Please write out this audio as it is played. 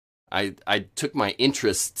I took my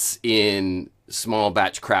interests in small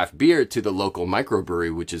batch craft beer to the local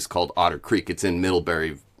microbrewery, which is called Otter Creek. It's in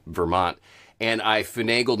Middlebury, Vermont. And I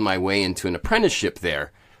finagled my way into an apprenticeship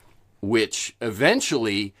there, which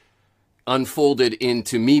eventually unfolded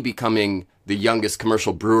into me becoming the youngest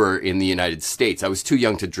commercial brewer in the United States. I was too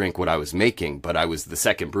young to drink what I was making, but I was the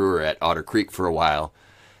second brewer at Otter Creek for a while.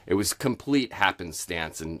 It was complete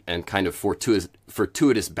happenstance and kind of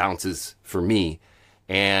fortuitous bounces for me.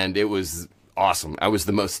 And it was awesome. I was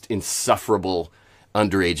the most insufferable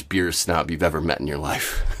underage beer snob you've ever met in your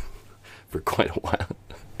life for quite a while.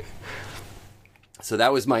 So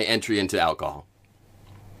that was my entry into alcohol.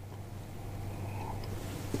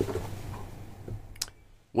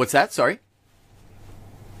 What's that? Sorry?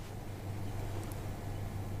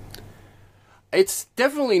 It's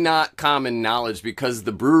definitely not common knowledge because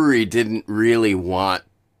the brewery didn't really want...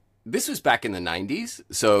 This was back in the 90s,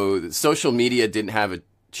 so social media didn't have a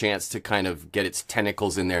chance to kind of get its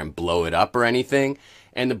tentacles in there and blow it up or anything.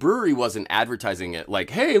 And the brewery wasn't advertising it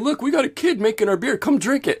like, hey, look, we got a kid making our beer, come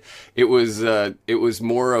drink it. It was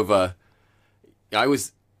more of a...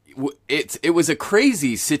 It was a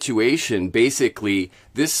crazy situation. Basically,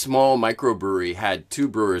 this small microbrewery had two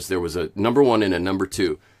brewers. There was a number one and a number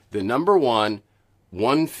two. The number one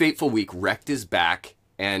fateful week, wrecked his back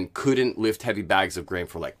and couldn't lift heavy bags of grain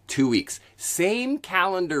for like 2 weeks. Same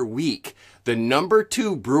calendar week, the number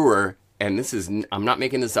two brewer, and this is, I'm not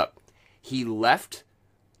making this up, he left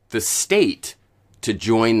the state to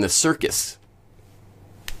join the circus.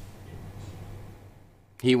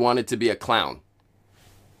 He wanted to be a clown.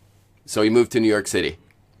 So he moved to New York City.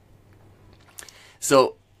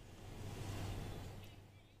 So,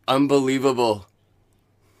 unbelievable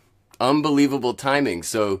timing.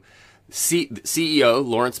 So CEO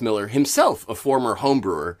Lawrence Miller, himself a former home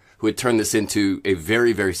brewer who had turned this into a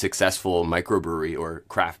very, very successful microbrewery or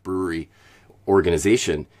craft brewery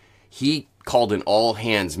organization, he called an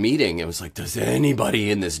all-hands meeting and was like, does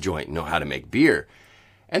anybody in this joint know how to make beer?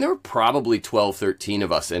 And there were probably 12, 13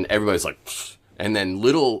 of us, and everybody's like, pfft. And then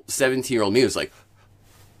little 17-year-old me was like,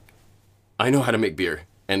 I know how to make beer.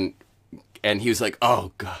 And he was like,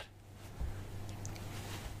 oh, God.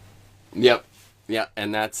 Yep. Yeah.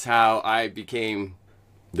 And that's how I became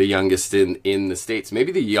the youngest in the States.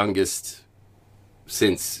 Maybe the youngest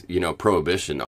since, Prohibition.